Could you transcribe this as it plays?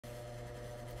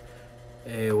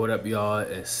Hey, what up, y'all?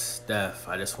 It's Steph.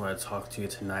 I just want to talk to you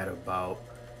tonight about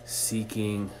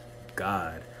seeking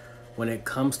God. When it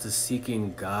comes to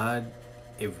seeking God,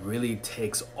 it really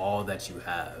takes all that you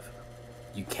have.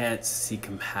 You can't seek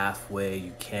Him halfway.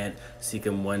 You can't seek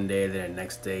Him one day, then the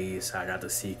next day you decide not to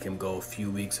seek Him, go a few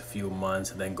weeks, a few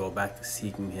months, and then go back to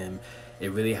seeking Him.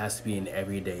 It really has to be an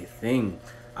everyday thing.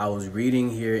 I was reading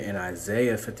here in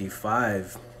Isaiah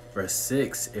 55, verse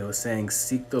 6, it was saying,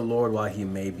 "Seek the Lord while He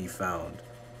may be found.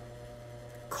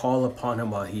 Call upon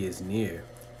Him while He is near."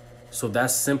 So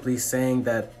that's simply saying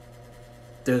that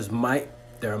there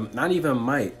not even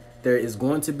might, there is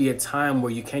going to be a time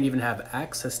where you can't even have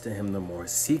access to Him no more.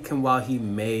 Seek Him while He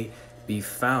may be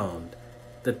found.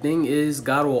 The thing is,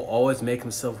 God will always make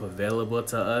Himself available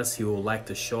to us. He will like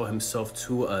to show Himself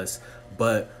to us.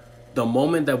 But the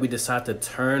moment that we decide to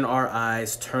turn our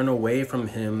eyes, turn away from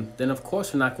Him, then of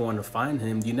course we're not going to find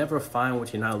Him. You never find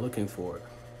what you're not looking for.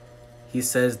 He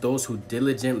says those who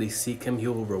diligently seek Him, He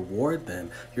will reward them.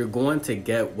 You're going to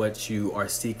get what you are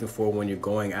seeking for when you're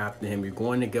going after Him. You're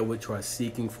going to get what you are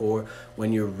seeking for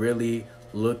when you're really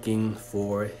looking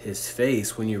for His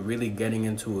face, when you're really getting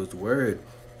into His word.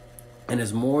 And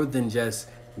it's more than just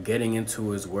getting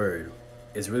into His word.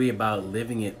 It's really about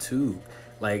living it too.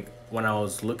 Like when I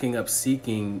was looking up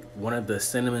seeking, one of the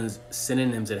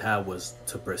synonyms it had was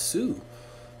to pursue.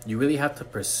 You really have to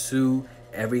pursue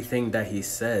everything that He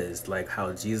says, like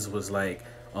how Jesus was like,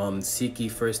 seek ye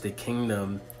first the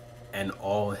kingdom and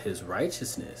all His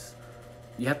righteousness.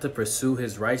 You have to pursue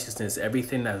His righteousness,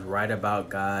 everything that's right about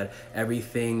God,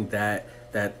 everything that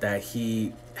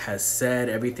He has said,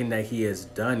 everything that He has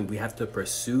done. We have to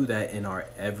pursue that in our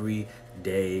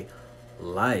everyday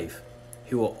life.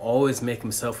 He will always make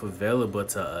Himself available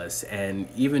to us. And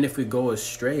even if we go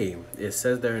astray, it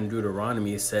says there in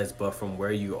Deuteronomy, it says, "But from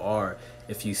where you are,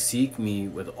 if you seek me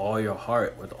with all your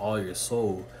heart, with all your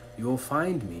soul, you will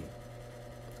find me."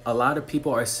 A lot of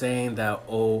people are saying that,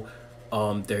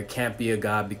 there can't be a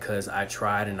God because I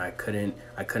tried and I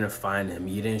couldn't find Him.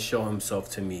 He didn't show Himself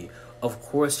to me. Of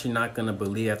course, you're not going to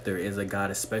believe that there is a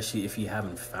God, especially if you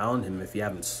haven't found Him, if you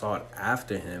haven't sought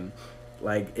after Him.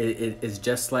 Like it's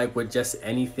just like with just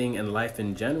anything in life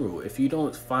in general. If you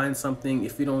don't find something,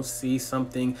 if you don't see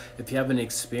something, if you haven't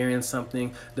experienced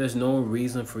something, there's no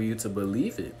reason for you to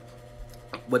believe it.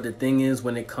 But the thing is,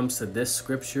 when it comes to this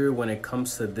scripture, when it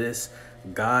comes to this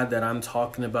God that I'm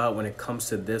talking about, when it comes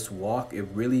to this walk, it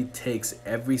really takes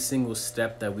every single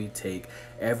step that we take,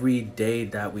 every day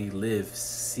that we live,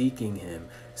 seeking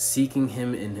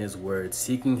Him in His word,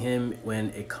 seeking Him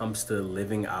when it comes to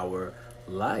living our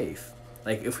life.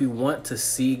 Like if we want to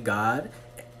see God,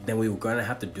 then we're gonna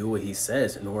have to do what He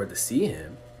says in order to see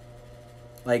Him.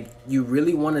 Like you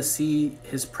really want to see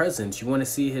His presence, you want to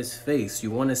see His face, you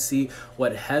want to see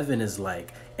what heaven is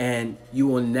like, and you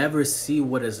will never see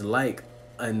what it's like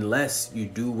unless you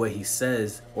do what He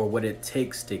says or what it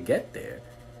takes to get there.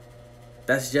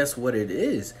 That's just what it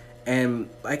is. And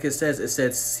like it says,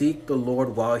 "Seek the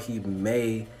Lord while He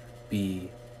may be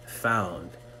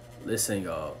found." Listen,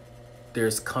 y'all,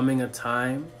 there's coming a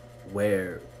time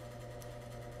where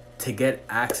to get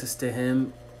access to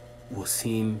Him will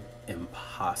seem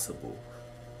impossible.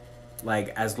 Like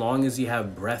as long as you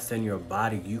have breath in your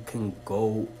body, you can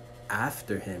go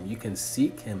after Him, you can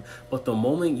seek Him. But the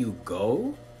moment you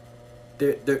go,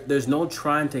 there's no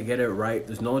trying to get it right,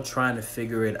 there's no trying to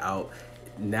figure it out.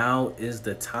 Now is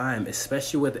the time,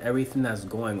 especially with everything that's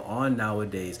going on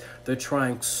nowadays. They're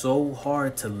trying so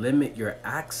hard to limit your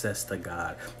access to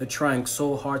God. They're trying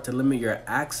so hard to limit your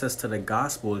access to the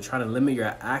gospel. They're trying to limit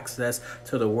your access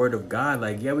to the word of God.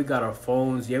 Like, yeah, we got our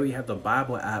phones. Yeah, we have the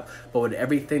Bible app. But with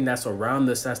everything that's around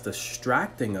us that's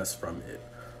distracting us from it,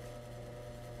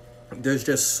 there's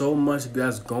just so much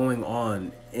that's going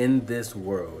on in this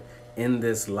world, in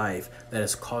this life, that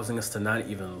is causing us to not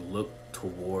even look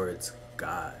towards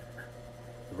God.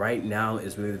 Right now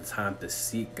is really the time to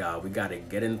seek God. We got to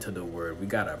get into the word. We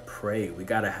got to pray. We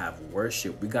got to have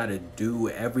worship. We got to do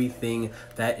everything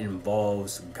that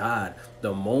involves God.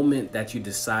 The moment that you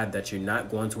decide that you're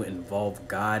not going to involve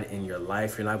God in your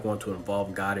life, you're not going to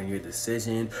involve God in your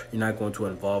decision, you're not going to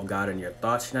involve God in your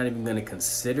thoughts, you're not even going to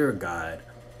consider God,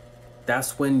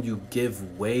 that's when you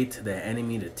give way to the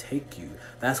enemy to take you.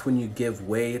 That's when you give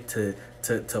way to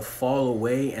fall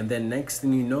away. And then next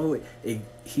thing you know,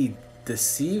 he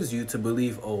deceives you to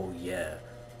believe, oh yeah,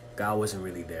 God wasn't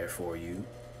really there for you.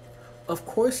 Of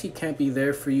course He can't be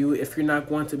there for you if you're not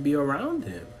going to be around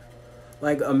Him.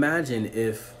 Like imagine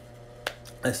if,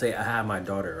 let's say I have my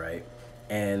daughter, right?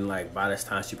 And like by this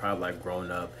time she probably like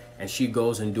grown up and she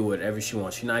goes and do whatever she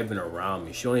wants. She's not even around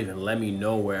me. She don't even let me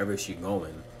know wherever she's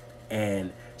going.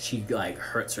 and she like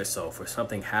hurts herself or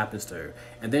something happens to her,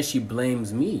 and then she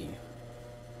blames me.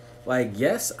 Like,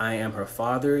 yes, I am her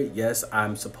father. Yes,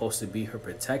 I'm supposed to be her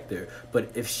protector. But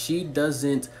if she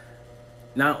doesn't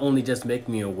not only just make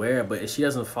me aware, but if she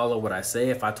doesn't follow what I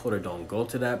say, if I told her don't go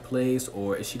to that place,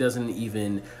 or if she doesn't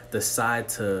even decide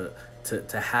to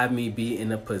have me be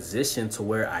in a position to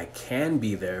where I can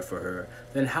be there for her,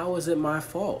 then how is it my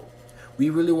fault? We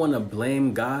really want to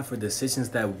blame God for decisions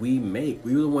that we make.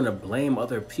 We really want to blame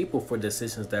other people for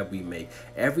decisions that we make.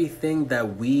 Everything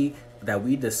that we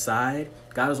decide,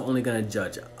 God is only going to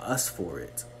judge us for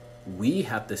it. We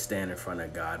have to stand in front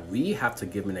of God. We have to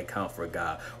give an account for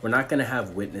God. We're not going to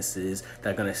have witnesses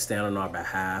that are going to stand on our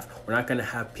behalf. We're not going to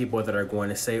have people that are going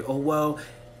to say, oh, well,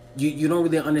 you don't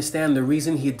really understand the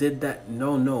reason he did that.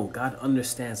 No, God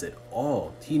understands it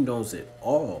all. He knows it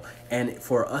all. And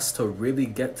for us to really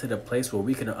get to the place where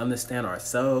we can understand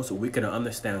ourselves, where we can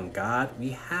understand God, we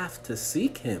have to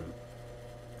seek him.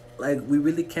 Like, we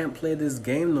really can't play this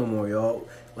game no more, y'all.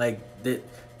 Like,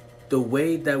 the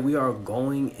way that we are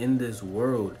going in this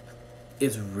world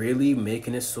is really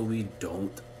making it so we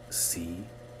don't see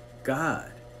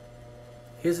God.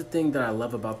 Here's the thing that I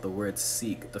love about the word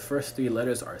seek. The first 3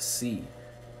 letters are C.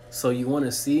 So you want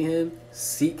to see him,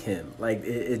 seek him. Like,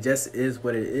 it just is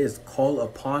what it is. Call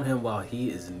upon him while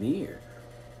he is near.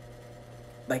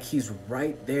 Like, he's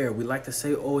right there. We like to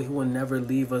say, oh, he will never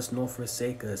leave us nor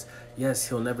forsake us. Yes,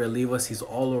 he'll never leave us. He's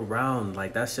all around.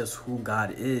 Like, that's just who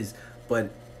God is. But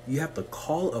you have to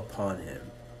call upon him.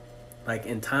 Like,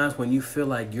 in times when you feel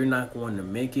like you're not going to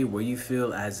make it, where you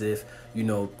feel as if,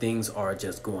 things are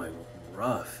just going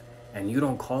rough, and you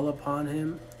don't call upon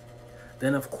him,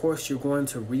 then of course you're going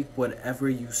to reap whatever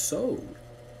you sowed.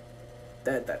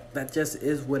 That just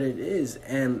is what it is.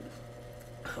 And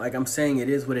like I'm saying, it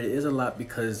is what it is a lot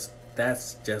because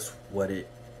that's just what it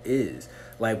is.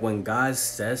 Like, when God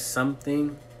says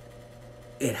something,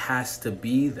 it has to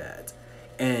be that.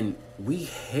 And we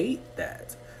hate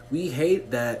that. We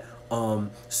hate that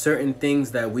certain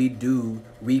things that we do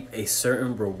reap a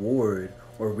certain reward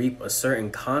or reap a certain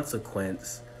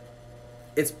consequence.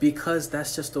 It's because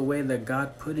that's just the way that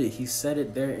God put it. He said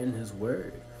it there in his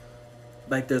word.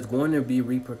 Like, there's going to be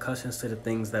repercussions to the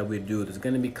things that we do. There's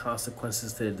going to be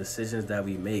consequences to the decisions that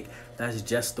we make. That's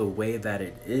just the way that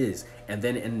it is. And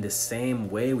then in the same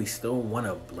way, we still want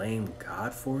to blame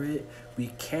God for it. We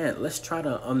can't. Let's try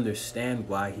to understand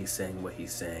why he's saying what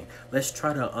he's saying. Let's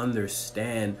try to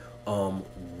understand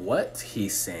what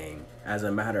he's saying, as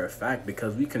a matter of fact,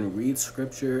 because we can read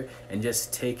scripture and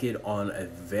just take it on a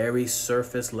very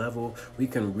surface level. We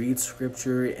can read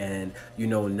scripture and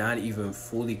not even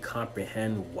fully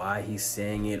comprehend why he's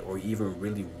saying it or even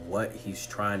really what he's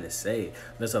trying to say.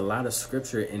 There's a lot of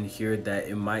scripture in here that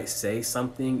it might say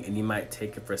something and you might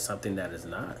take it for something that is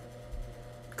not.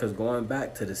 Because going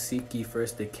back to the seek ye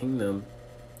first the kingdom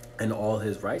and all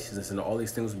his righteousness, and all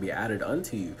these things will be added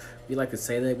unto you. We like to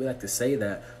say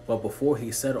that, but before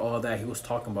he said all that, he was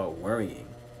talking about worrying.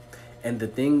 And the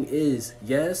thing is,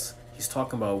 yes, he's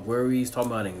talking about worry, he's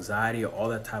talking about anxiety, all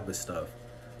that type of stuff.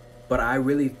 But I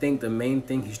really think the main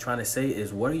thing he's trying to say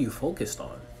is, what are you focused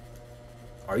on?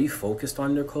 Are you focused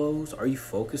on your clothes? Are you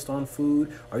focused on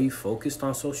food? Are you focused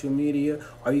on social media?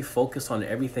 Are you focused on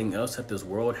everything else that this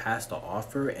world has to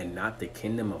offer and not the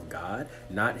kingdom of God?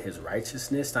 Not his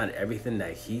righteousness? Not everything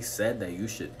that he said that you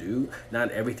should do?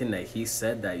 Not everything that he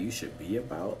said that you should be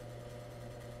about?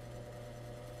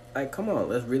 Like, come on,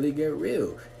 let's really get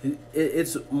real.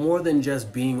 It's more than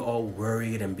just being all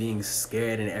worried and being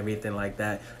scared and everything like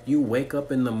that. You wake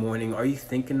up in the morning, are you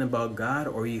thinking about God,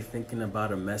 or are you thinking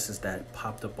about a message that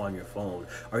popped up on your phone?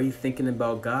 Are you thinking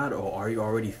about God, or are you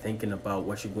already thinking about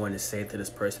what you're going to say to this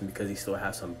person because you still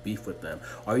have some beef with them?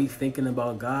 Are you thinking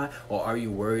about God, or are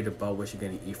you worried about what you're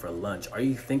going to eat for lunch? Are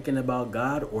you thinking about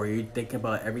God, or are you thinking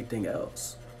about everything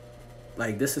else?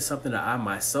 Like, this is something that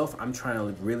I'm trying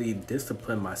to really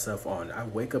discipline myself on. I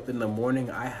wake up in the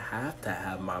morning, I have to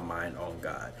have my mind on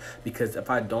God. Because if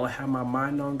I don't have my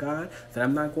mind on God, then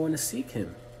I'm not going to seek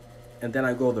him. And then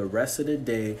I go the rest of the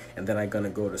day, and then I'm going to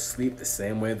go to sleep the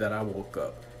same way that I woke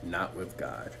up, not with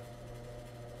God.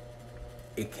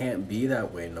 It can't be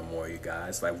that way no more, you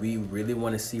guys. Like, we really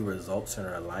want to see results in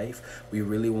our life. We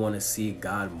really want to see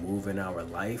God move in our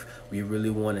life. We really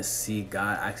want to see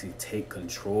God actually take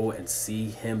control and see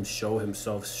him show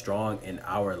himself strong in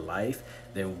our life.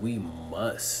 Then we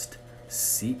must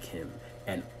seek him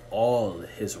and all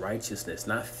his righteousness,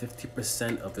 not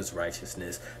 50% of his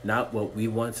righteousness, not what we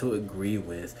want to agree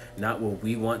with, not what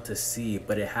we want to see,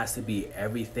 but it has to be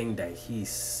everything that he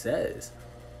says.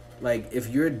 Like, if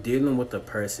you're dealing with a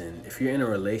person, if you're in a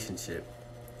relationship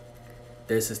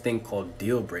there's this thing called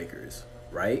deal breakers,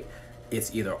 right?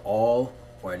 It's either all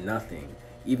or nothing.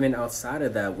 Even outside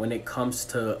of that, when it comes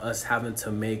to us having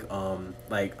to make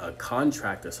like a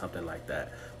contract or something like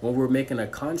that, when we're making a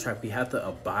contract, we have to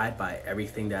abide by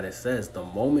everything that it says. The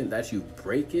moment that you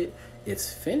break it,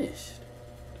 it's finished.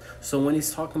 So when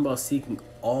he's talking about seeking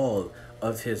all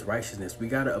of his righteousness, we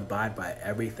got to abide by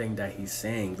everything that he's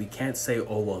saying. We can't say,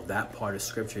 oh, well, that part of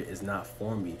scripture is not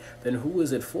for me. Then who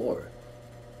is it for?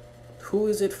 Who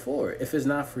is it for if it's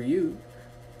not for you?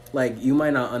 Like, you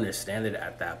might not understand it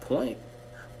at that point,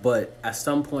 but at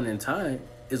some point in time,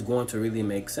 it's going to really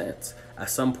make sense. At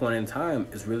some point in time,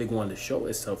 it's really going to show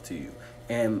itself to you.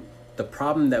 And the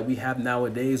problem that we have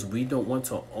nowadays, we don't want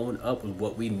to own up with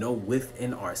what we know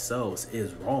within ourselves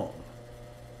is wrong.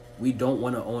 We don't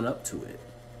want to own up to it.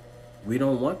 We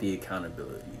don't want the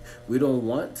accountability. We don't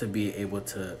want to be able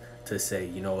to say,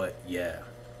 you know what, yeah,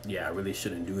 I really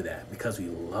shouldn't do that, because we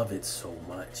love it so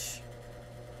much.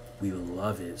 We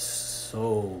love it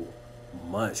so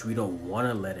much. We don't want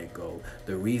to let it go.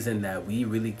 The reason that we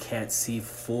really can't see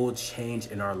full change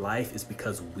in our life is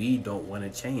because we don't want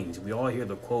to change. We all hear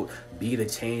the quote, be the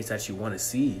change that you want to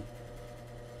see.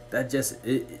 That just,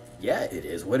 yeah, it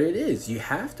is what it is. You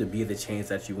have to be the change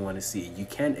that you want to see. You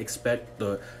can't expect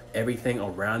everything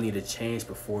around you to change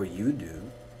before you do.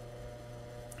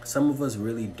 Some of us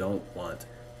really don't want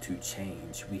to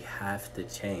change. We have to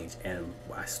change, and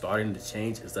by starting to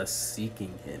change is us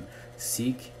seeking him.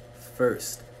 Seek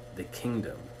first the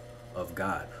kingdom of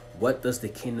God. What does the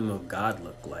kingdom of God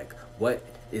look like? What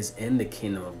is in the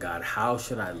kingdom of God? How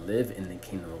should I live in the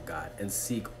kingdom of God? And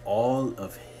seek all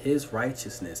of his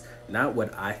righteousness, not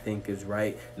what I think is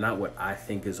right, not what I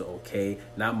think is okay,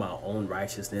 not my own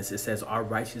righteousness. It says our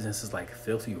righteousness is like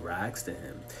filthy rags to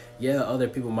him. Yeah, other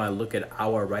people might look at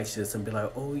our righteousness and be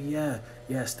like, oh yeah,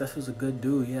 Steph is a good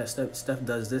dude. Yeah, Steph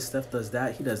does this, Steph does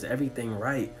that. He does everything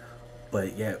right.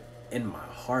 But yet in my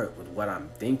heart, with what I'm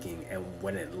thinking and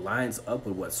when it lines up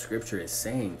with what scripture is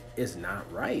saying, it's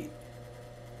not right.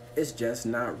 It's just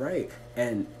not right.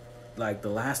 And like, the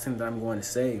last thing that I'm going to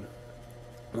say,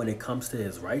 when it comes to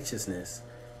his righteousness,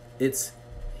 it's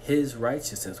his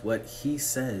righteousness. What he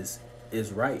says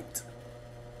is right.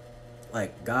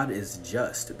 Like, God is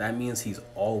just. That means he's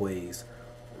always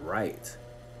right.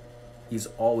 He's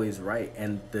always right.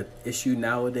 And the issue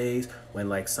nowadays, when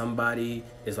like somebody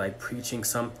is like preaching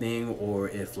something, or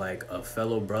if like a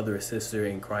fellow brother or sister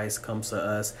in Christ comes to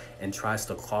us and tries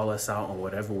to call us out on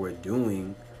whatever we're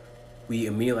doing, we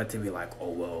immediately like to be like, oh,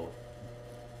 well,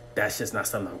 that's just not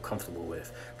something I'm comfortable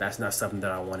with. That's not something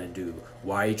that I want to do.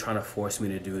 Why are you trying to force me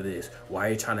to do this? Why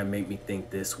are you trying to make me think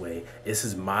this way? This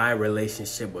is my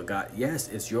relationship with God. Yes,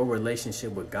 it's your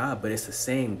relationship with God, but it's the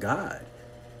same God.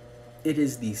 It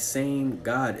is the same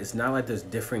God. It's not like there's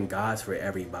different gods for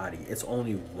everybody. It's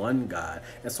only one God.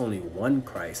 It's only one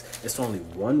Christ. It's only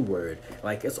one word.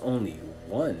 Like, it's only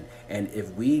one. And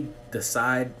if we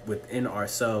decide within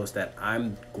ourselves that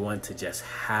I'm going to just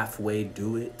halfway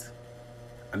do it,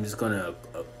 I'm just gonna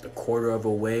a quarter of a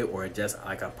way, or just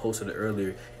like I posted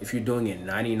earlier, if you're doing it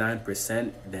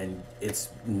 99%, then it's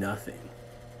nothing.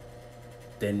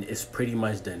 Then it's pretty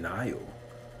much denial.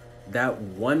 That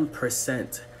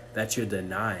 1% that you're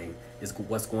denying is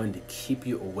what's going to keep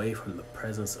you away from the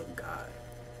presence of God.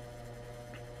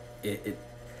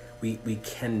 We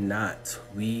cannot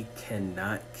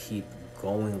keep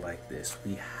going like this.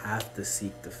 We have to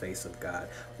seek the face of God.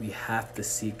 We have to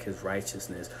seek his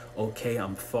righteousness. Okay,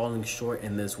 I'm falling short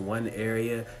in this one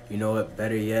area. You know what?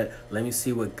 Better yet, let me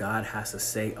see what God has to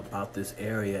say about this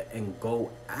area and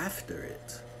go after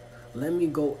it. Let me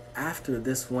go after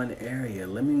this one area.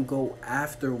 Let me go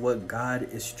after what God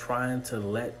is trying to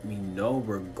let me know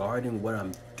regarding what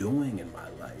I'm doing in my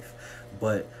life.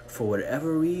 But for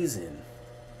whatever reason,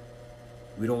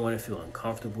 we don't want to feel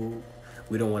uncomfortable.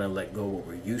 We don't want to let go of what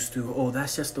we're used to. Oh,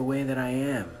 that's just the way that I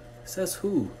am. Says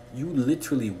who? You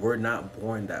literally were not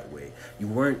born that way. You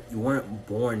weren't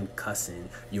born cussing.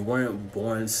 You weren't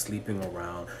born sleeping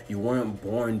around. You weren't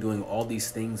born doing all these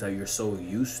things that you're so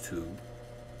used to.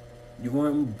 You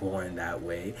weren't born that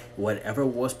way. Whatever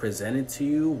was presented to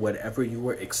you, whatever you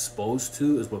were exposed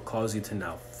to, is what caused you to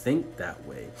now think that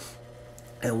way.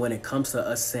 And when it comes to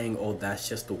us saying, oh, that's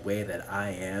just the way that I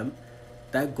am,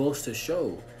 that goes to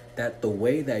show that the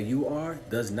way that you are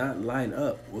does not line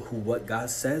up with what God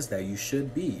says that you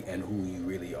should be and who you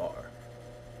really are.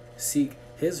 Seek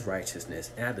his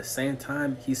righteousness. And at the same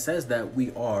time, he says that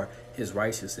we are his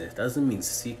righteousness. Doesn't mean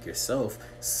seek yourself.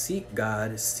 Seek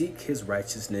God, seek his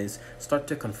righteousness, start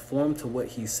to conform to what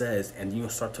he says, and you'll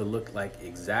start to look like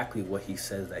exactly what he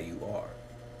says that you are.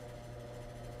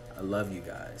 I love you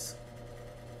guys.